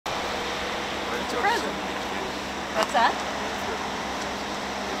Mr. President. What's that?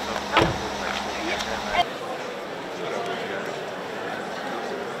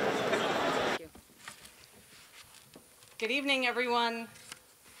 Good evening, everyone.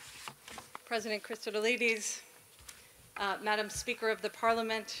 President Christodoulides, Madam Speaker of the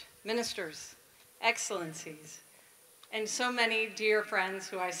Parliament, ministers, excellencies, and so many dear friends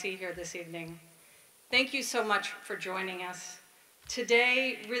who I see here this evening. Thank you so much for joining us.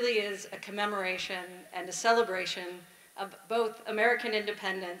 Today really is a commemoration and a celebration of both American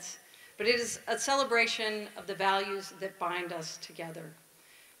independence, but it is a celebration of the values that bind us together.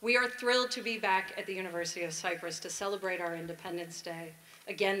 We are thrilled to be back at the University of Cyprus to celebrate our Independence Day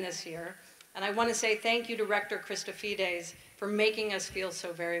again this year. And I want to say thank you to Rector Christofides for making us feel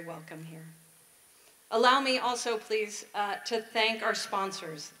so very welcome here. Allow me also, please, to thank our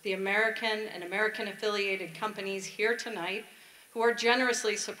sponsors, the American and American-affiliated companies here tonight who are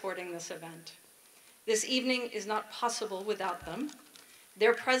generously supporting this event. This evening is not possible without them.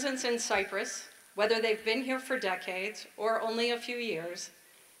 Their presence in Cyprus, whether they've been here for decades or only a few years,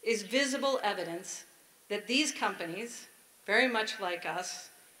 is visible evidence that these companies, very much like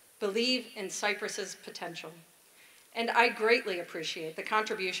us, believe in Cyprus's potential. And I greatly appreciate the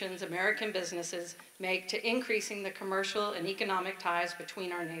contributions American businesses make to increasing the commercial and economic ties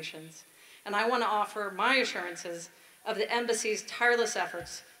between our nations. And I want to offer my assurances of the Embassy's tireless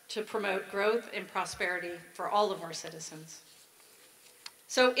efforts to promote growth and prosperity for all of our citizens.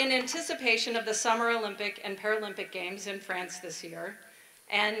 So in anticipation of the Summer Olympic and Paralympic Games in France this year,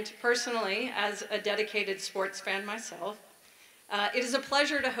 and personally, as a dedicated sports fan myself, it is a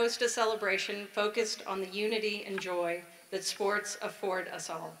pleasure to host a celebration focused on the unity and joy that sports afford us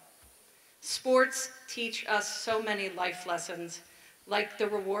all. Sports teach us so many life lessons, like the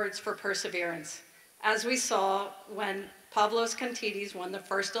rewards for perseverance, as we saw when Pavlos Kantidis won the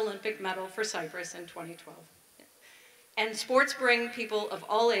first Olympic medal for Cyprus in 2012. And sports bring people of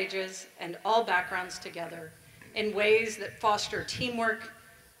all ages and all backgrounds together in ways that foster teamwork,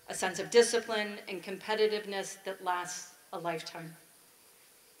 a sense of discipline, and competitiveness that lasts a lifetime.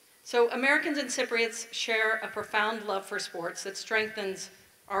 So Americans and Cypriots share a profound love for sports that strengthens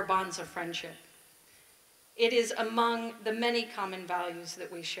our bonds of friendship. It is among the many common values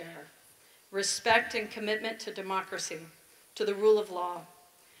that we share: respect and commitment to democracy, to the rule of law,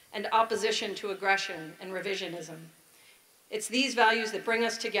 and opposition to aggression and revisionism. It's these values that bring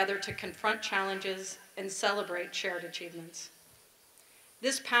us together to confront challenges and celebrate shared achievements.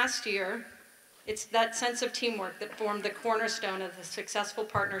 This past year, it's that sense of teamwork that formed the cornerstone of the successful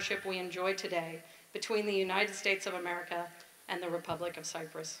partnership we enjoy today between the United States of America and the Republic of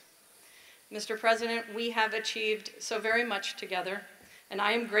Cyprus. Mr. President, we have achieved so very much together, and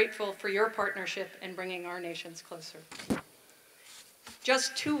I am grateful for your partnership in bringing our nations closer.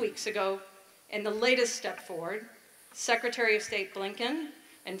 Just 2 weeks ago, in the latest step forward, Secretary of State Blinken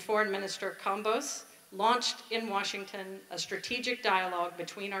and Foreign Minister Kambos launched in Washington a strategic dialogue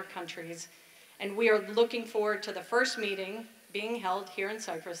between our countries, and we are looking forward to the first meeting being held here in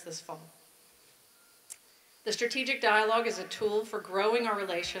Cyprus this fall. The strategic dialogue is a tool for growing our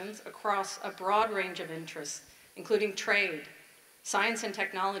relations across a broad range of interests, including trade, science and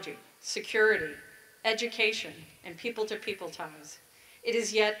technology, security, education, and people-to-people ties. It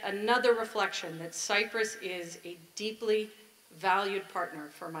is yet another reflection that Cyprus is a deeply valued partner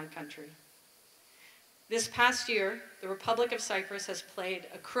for my country. This past year, the Republic of Cyprus has played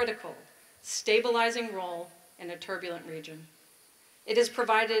a critical, stabilizing role in a turbulent region. It has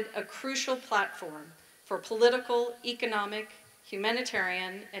provided a crucial platform for political, economic,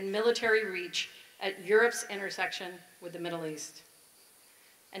 humanitarian, and military reach at Europe's intersection with the Middle East.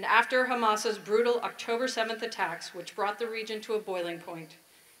 And after Hamas's brutal October 7th attacks, which brought the region to a boiling point,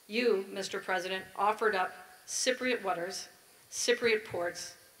 you, Mr. President, offered up Cypriot waters, Cypriot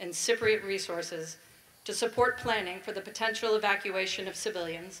ports, and Cypriot resources to support planning for the potential evacuation of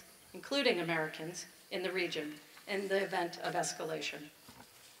civilians, including Americans, in the region in the event of escalation.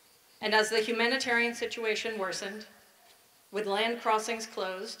 And as the humanitarian situation worsened, with land crossings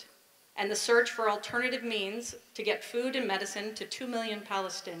closed and the search for alternative means to get food and medicine to 2 million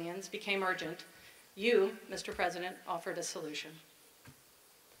Palestinians became urgent, you, Mr. President, offered a solution.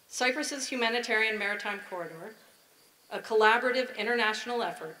 Cyprus's humanitarian maritime corridor, a collaborative international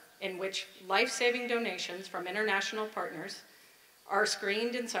effort in which life-saving donations from international partners are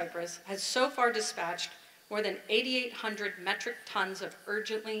screened in Cyprus, has so far dispatched more than 8,800 metric tons of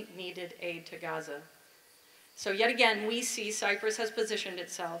urgently needed aid to Gaza. So yet again, we see Cyprus has positioned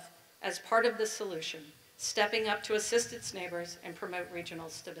itself as part of the solution, stepping up to assist its neighbors and promote regional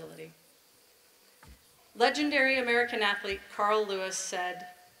stability. Legendary American athlete Carl Lewis said,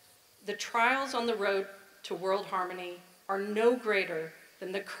 The trials on the road to world harmony are no greater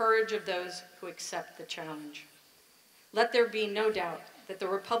than the courage of those who accept the challenge. Let there be no doubt that the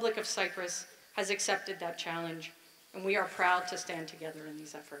Republic of Cyprus has accepted that challenge, and we are proud to stand together in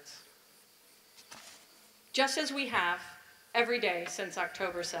these efforts. Just as we have every day since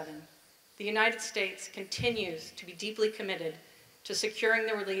October 7, the United States continues to be deeply committed to securing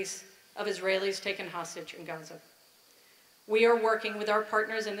the release of Israelis taken hostage in Gaza. We are working with our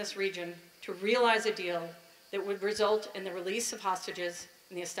partners in this region to realize a deal that would result in the release of hostages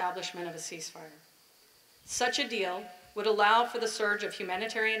and the establishment of a ceasefire. Such a deal would allow for the surge of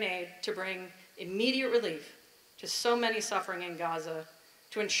humanitarian aid to bring immediate relief to so many suffering in Gaza,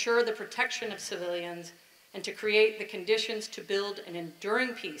 to ensure the protection of civilians, and to create the conditions to build an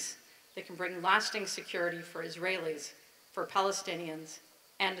enduring peace that can bring lasting security for Israelis, for Palestinians,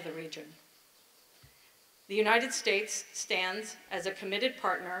 and the region. The United States stands as a committed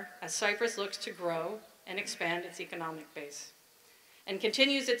partner as Cyprus looks to grow and expand its economic base, and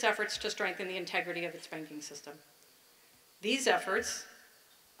continues its efforts to strengthen the integrity of its banking system. These efforts,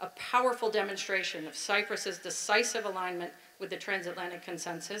 a powerful demonstration of Cyprus's decisive alignment with the transatlantic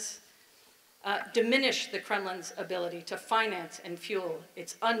consensus, diminish the Kremlin's ability to finance and fuel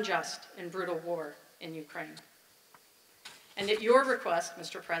its unjust and brutal war in Ukraine. And at your request,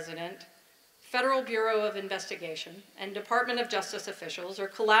 Mr. President, Federal Bureau of Investigation and Department of Justice officials are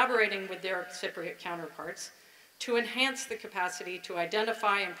collaborating with their Cypriot counterparts to enhance the capacity to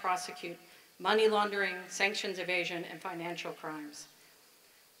identify and prosecute money laundering, sanctions evasion, and financial crimes.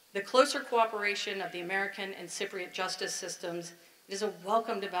 The closer cooperation of the American and Cypriot justice systems is a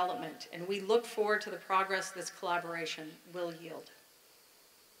welcome development, and we look forward to the progress this collaboration will yield.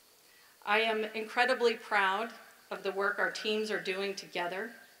 I am incredibly proud of the work our teams are doing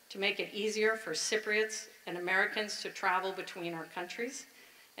together to make it easier for Cypriots and Americans to travel between our countries,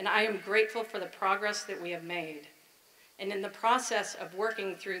 and I am grateful for the progress that we have made. And in the process of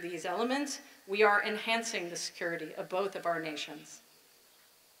working through these elements, we are enhancing the security of both of our nations.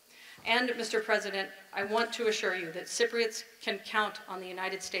 And, Mr. President, I want to assure you that Cypriots can count on the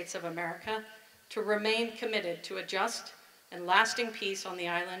United States of America to remain committed to a just and lasting peace on the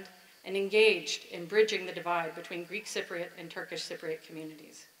island and engaged in bridging the divide between Greek Cypriot and Turkish Cypriot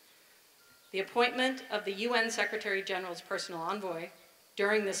communities. The appointment of the UN Secretary General's personal envoy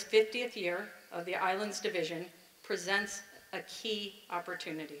during this 50th year of the island's division presents a key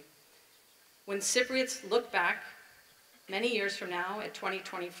opportunity. When Cypriots look back many years from now at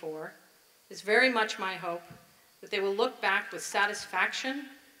 2024, it's very much my hope that they will look back with satisfaction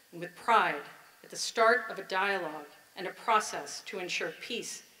and with pride at the start of a dialogue and a process to ensure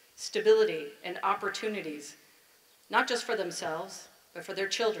peace, stability, and opportunities, not just for themselves, but for their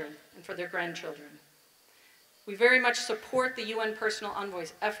children and for their grandchildren. We very much support the UN Personal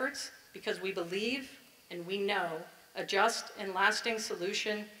Envoy's efforts because we believe and we know a just and lasting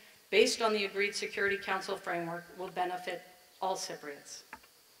solution based on the agreed Security Council framework will benefit all Cypriots.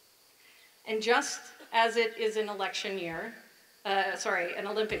 And just as it is an election year, an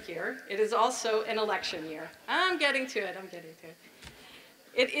Olympic year, it is also an election year. I'm getting to it.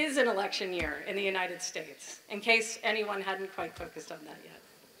 It is an election year in the United States, in case anyone hadn't quite focused on that yet.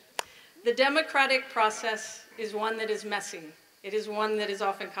 The democratic process is one that is messy. It is one that is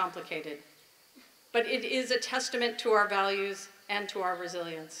often complicated. But it is a testament to our values and to our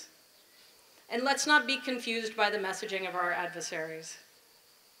resilience. And let's not be confused by the messaging of our adversaries.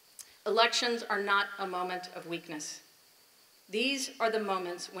 Elections are not a moment of weakness. These are the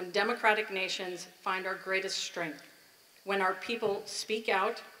moments when democratic nations find our greatest strength, when our people speak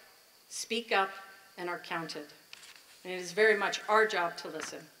out, speak up, and are counted. And it is very much our job to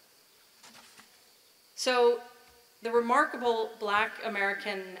listen. So, the remarkable Black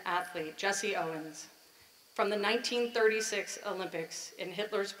American athlete, Jesse Owens, from the 1936 Olympics in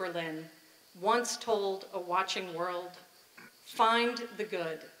Hitler's Berlin, once told a watching world, "Find the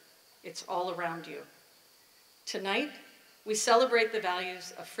good, it's all around you." Tonight, we celebrate the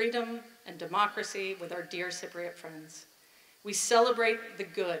values of freedom and democracy with our dear Cypriot friends. We celebrate the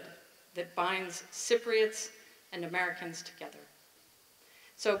good that binds Cypriots and Americans together.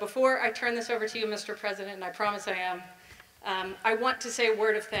 So before I turn this over to you, Mr. President, and I promise I am, I want to say a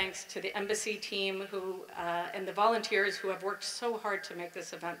word of thanks to the embassy team and the volunteers who have worked so hard to make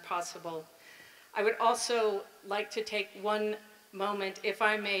this event possible. I would also like to take one moment, if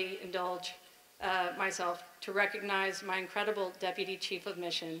I may indulge myself, to recognize my incredible Deputy Chief of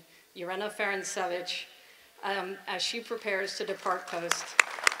Mission, Irena Ferencevich, as she prepares to depart post.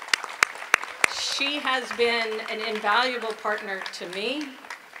 She has been an invaluable partner to me.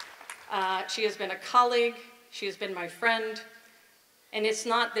 She has been a colleague. She has been my friend. And it's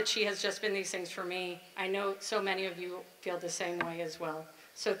not that she has just been these things for me. I know so many of you feel the same way as well.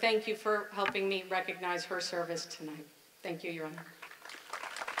 So thank you for helping me recognize her service tonight. Thank you, Your Honor.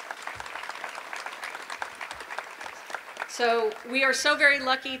 So we are so very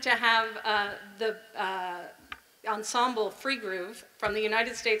lucky to have the ensemble Free Groove from the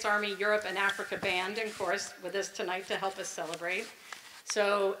United States Army Europe and Africa Band and Chorus with us tonight to help us celebrate.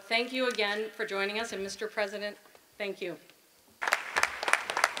 So thank you again for joining us, and Mr. President, thank you.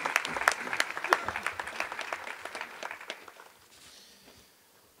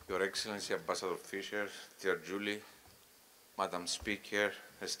 Your Excellency, Ambassador Fisher, dear Julie, Madam Speaker,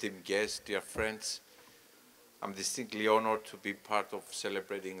 esteemed guests, dear friends, I'm distinctly honored to be part of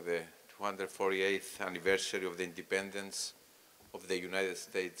celebrating the 248th anniversary of the independence of the United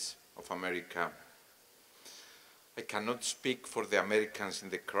States of America. I cannot speak for the Americans in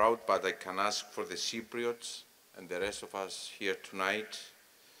the crowd, but I can ask for the Cypriots and the rest of us here tonight,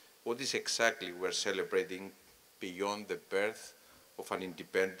 what is exactly we're celebrating beyond the birth of an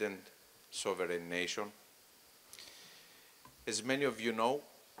independent, sovereign nation? As many of you know,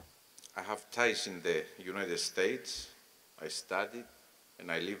 I have ties in the United States. I studied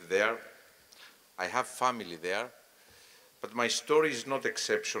and I live there. I have family there, but my story is not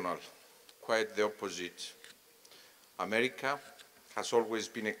exceptional, quite the opposite. America has always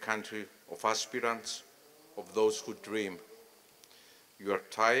been a country of aspirants, of those who dream. You are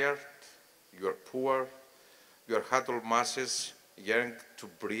tired, you are poor, your huddled masses yearn to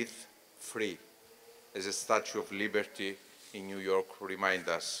breathe free, as the Statue of Liberty in New York reminds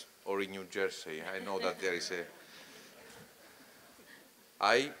us, or in New Jersey. I know that there is a...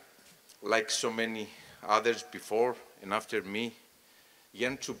 I, like so many others before and after me,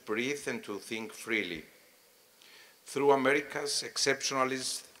 yearn to breathe and to think freely. Through America's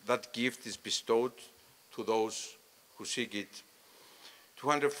exceptionalism, that gift is bestowed to those who seek it.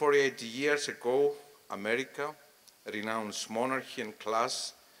 248 years ago, America renounced monarchy and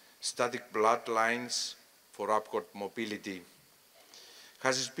class, static bloodlines for upward mobility.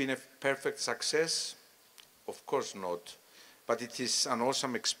 Has it been a perfect success? Of course not, but it is an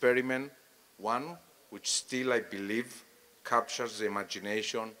awesome experiment, one which still, I believe, captures the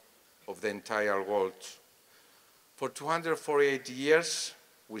imagination of the entire world. For 248 years,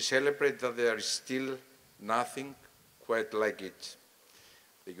 we celebrate that there is still nothing quite like it.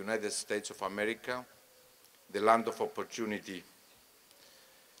 The United States of America, the land of opportunity.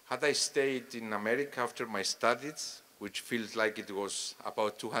 Had I stayed in America after my studies, which feels like it was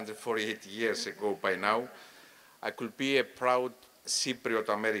about 248 years ago by now, I could be a proud Cypriot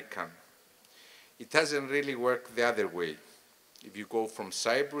American. It doesn't really work the other way. If you go from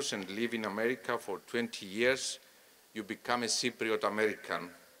Cyprus and live in America for 20 years, you become a Cypriot American.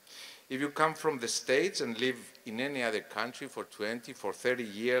 If you come from the States and live in any other country for 20, for 30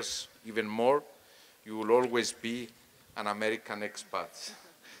 years, even more, you will always be an American expat.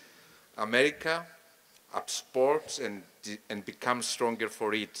 America upsports and becomes stronger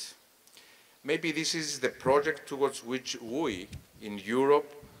for it. Maybe this is the project towards which we in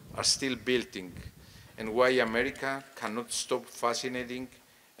Europe are still building, and why America cannot stop fascinating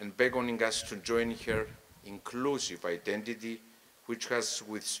and beckoning us to join her inclusive identity, which has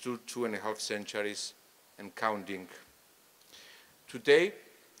withstood 2.5 centuries and counting. Today,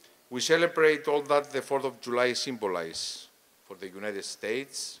 we celebrate all that the 4th of July symbolizes for the United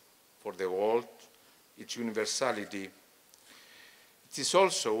States, for the world, its universality. It is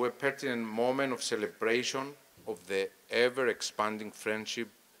also a pertinent moment of celebration of the ever-expanding friendship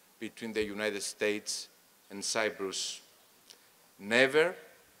between the United States and Cyprus. Never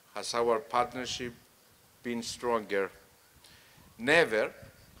has our partnership been stronger. Never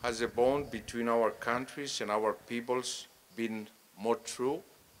has the bond between our countries and our peoples been more true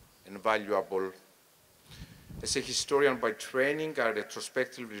and valuable. As a historian by training, I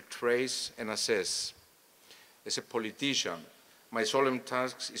retrospectively trace and assess. As a politician, my solemn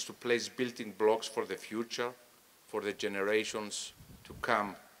task is to place building blocks for the future, for the generations to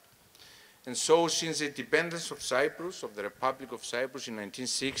come. And so, since the independence of Cyprus, of the Republic of Cyprus in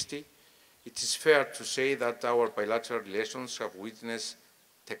 1960, it is fair to say that our bilateral relations have witnessed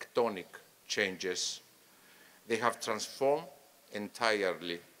tectonic changes. They have transformed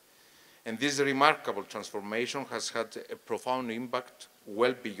entirely. And this remarkable transformation has had a profound impact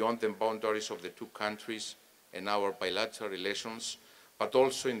well beyond the boundaries of the two countries and our bilateral relations, but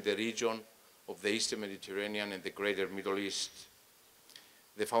also in the region of the Eastern Mediterranean and the greater Middle East.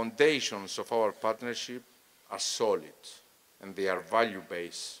 The foundations of our partnership are solid, and they are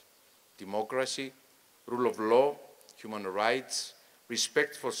value-based. Democracy, rule of law, human rights,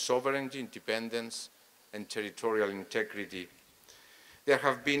 respect for sovereignty, independence, and territorial integrity. there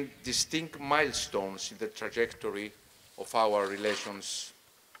have been distinct milestones in the trajectory of our relations.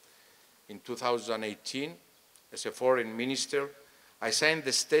 In 2018, as a foreign minister, I signed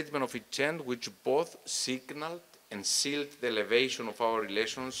the statement of intent which both signaled and sealed the elevation of our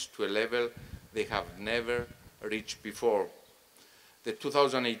relations to a level they have never reached before. The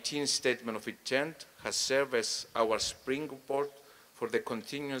 2018 statement of intent has served as our springboard for the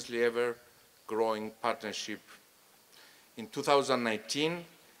continuously ever-growing partnership. In 2019,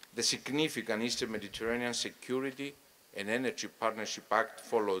 the significant Eastern Mediterranean Security and Energy Partnership Act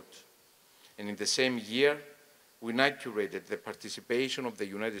followed. And in the same year, we inaugurated the participation of the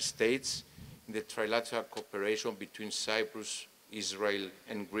United States in the trilateral cooperation between Cyprus, Israel,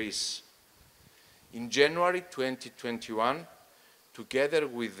 and Greece. In January 2021, together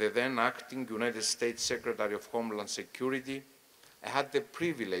with the then acting United States Secretary of Homeland Security, I had the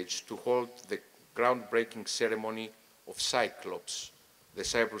privilege to hold the groundbreaking ceremony of Cyclops, the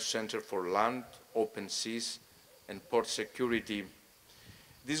Cyprus Center for Land, Open Seas, and Port Security.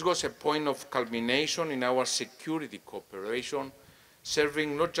 This was a point of culmination in our security cooperation,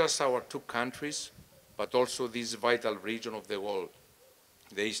 serving not just our two countries, but also this vital region of the world,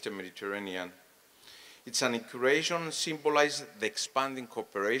 the Eastern Mediterranean. Its inauguration symbolized the expanding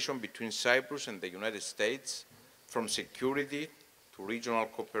cooperation between Cyprus and the United States, from security to regional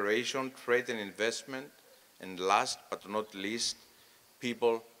cooperation, trade and investment, and last but not least,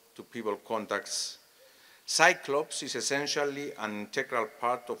 people-to-people contacts. Cyclops is essentially an integral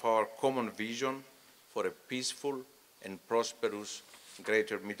part of our common vision for a peaceful and prosperous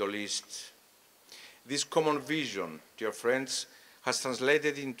Greater Middle East. This common vision, dear friends, has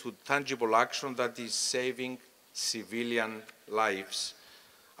translated into tangible action that is saving civilian lives.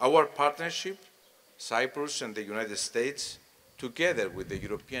 Our partnership, Cyprus and the United States, together with the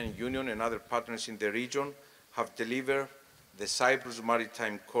European Union and other partners in the region, have delivered the Cyprus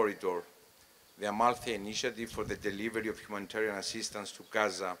Maritime Corridor, the Amalthea Initiative for the delivery of humanitarian assistance to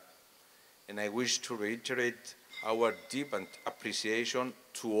Gaza. And I wish to reiterate our deep appreciation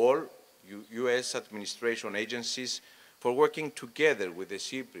to all US administration agencies for working together with the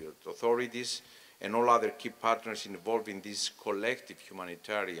Cypriot authorities and all other key partners involved in this collective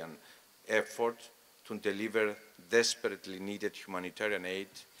humanitarian effort to deliver desperately needed humanitarian aid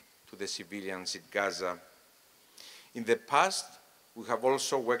to the civilians in Gaza. In the past, we have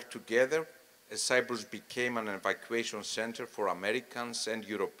also worked together as Cyprus became an evacuation center for Americans and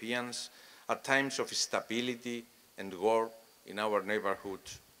Europeans at times of instability and war in our neighborhood.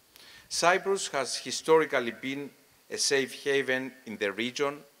 Cyprus has historically been a safe haven in the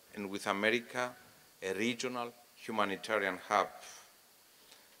region, and with America, a regional humanitarian hub.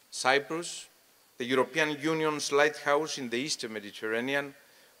 Cyprus, the European Union's lighthouse in the Eastern Mediterranean,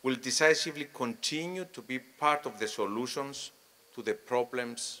 will decisively continue to be part of the solutions to the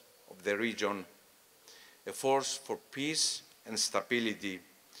problems of the region. A force for peace and stability,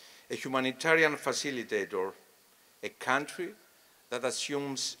 a humanitarian facilitator, a country that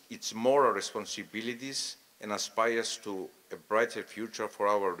assumes its moral responsibilities and aspires to a brighter future for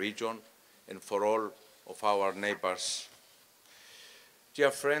our region and for all of our neighbors.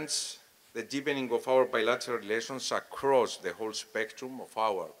 Dear friends, the deepening of our bilateral relations across the whole spectrum of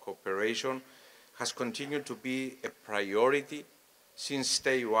our cooperation has continued to be a priority since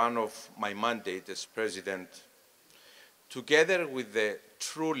day one of my mandate as President. Together with the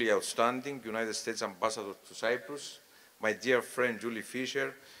truly outstanding United States Ambassador to Cyprus, my dear friend Julie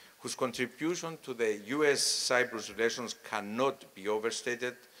Fisher, whose contribution to the US-Cyprus relations cannot be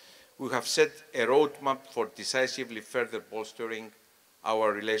overstated, we have set a roadmap for decisively further bolstering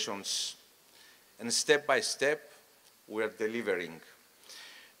our relations. And step by step, we are delivering.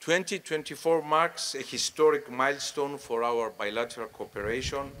 2024 marks a historic milestone for our bilateral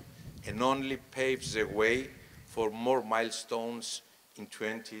cooperation and only paves the way for more milestones in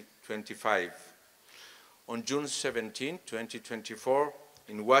 2025. On June 17, 2024,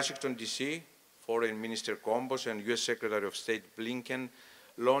 in Washington, D.C., Foreign Minister Combos and U.S. Secretary of State Blinken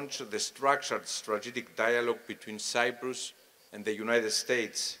launched the structured strategic dialogue between Cyprus and the United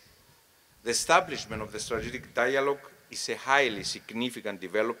States. The establishment of the strategic dialogue is a highly significant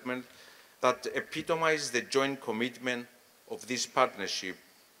development that epitomizes the joint commitment of this partnership,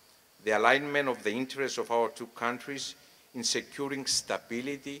 the alignment of the interests of our two countries in securing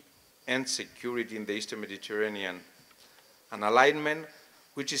stability and security in the Eastern Mediterranean, an alignment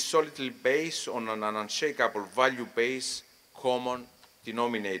which is solidly based on an unshakable value-based common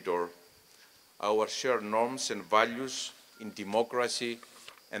denominator, our shared norms and values in democracy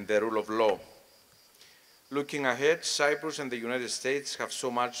and the rule of law. Looking ahead, Cyprus and the United States have so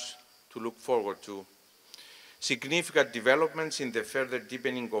much to look forward to. Significant developments in the further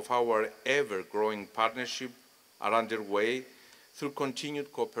deepening of our ever-growing partnership are underway through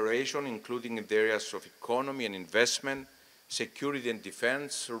continued cooperation, including in the areas of economy and investment, security and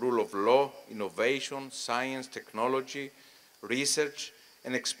defense, rule of law, innovation, science, technology, research,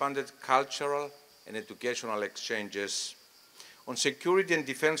 and expanded cultural and educational exchanges. On security and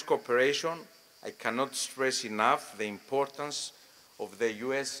defense cooperation, I cannot stress enough the importance of the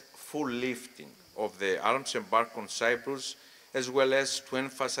US full lifting of the arms embargo on Cyprus, as well as to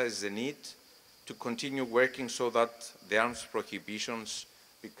emphasize the need to continue working so that the arms prohibitions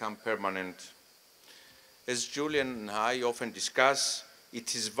become permanent. As Julian and I often discuss,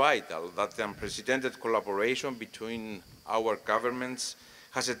 it is vital that the unprecedented collaboration between our governments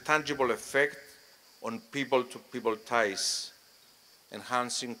has a tangible effect on people-to-people ties.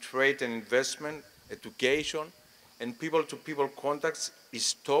 Enhancing trade and investment, education, and people-to-people contacts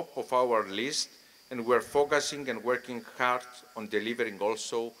is top of our list, and we're focusing and working hard on delivering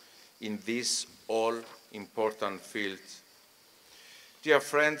also in this all-important field. Dear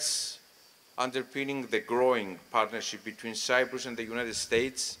friends, underpinning the growing partnership between Cyprus and the United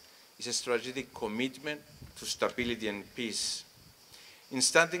States is a strategic commitment to stability and peace. In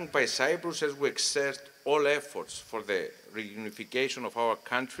standing by Cyprus as we exert all efforts for the reunification of our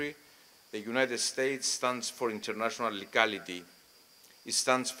country, the United States stands for international legality. It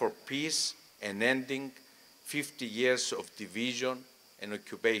stands for peace and ending 50 years of division and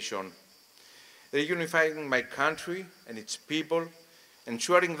occupation. Reunifying my country and its people,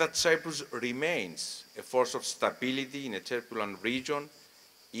 ensuring that Cyprus remains a force of stability in a turbulent region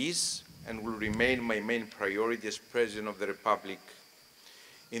is and will remain my main priority as President of the Republic.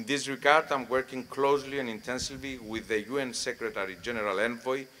 In this regard, I'm working closely and intensively with the UN Secretary General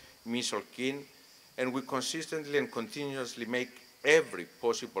Envoy, Ms. Olkin, and we consistently and continuously make every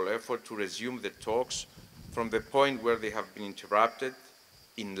possible effort to resume the talks from the point where they have been interrupted,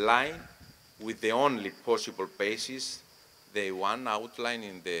 in line with the only possible basis, the one outlined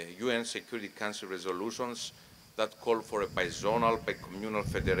in the UN Security Council resolutions that call for a bizonal, bicommunal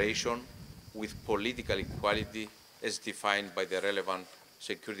federation with political equality as defined by the relevant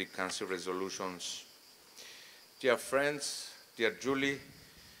Security Council resolutions. Dear friends, dear Julie,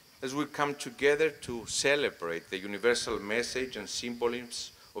 as we come together to celebrate the universal message and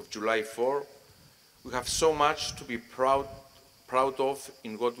symbolism of July 4, we have so much to be proud of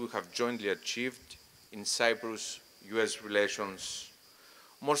in what we have jointly achieved in Cyprus-US relations.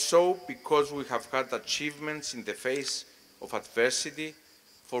 More so because we have had achievements in the face of adversity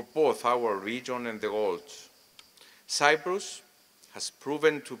for both our region and the world. Cyprus has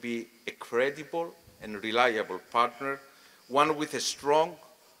proven to be a credible and reliable partner, one with a strong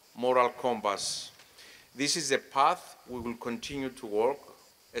moral compass. This is a path we will continue to walk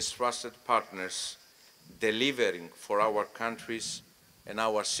as trusted partners, delivering for our countries and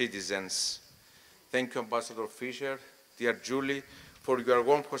our citizens. Thank you, Ambassador Fisher, dear Julie, for your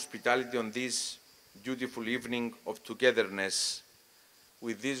warm hospitality on this beautiful evening of togetherness.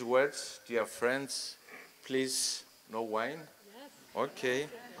 With these words, dear friends, please, no wine? Yes. Okay.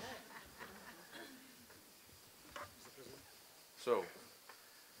 So,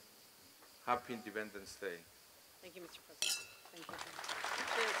 happy Independence Day. Thank you, Mr. President. Thank you.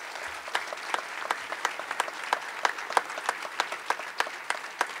 Cheers.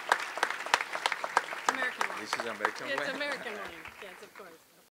 It's American wine. This is American wine? It's American wine. Yes, of course.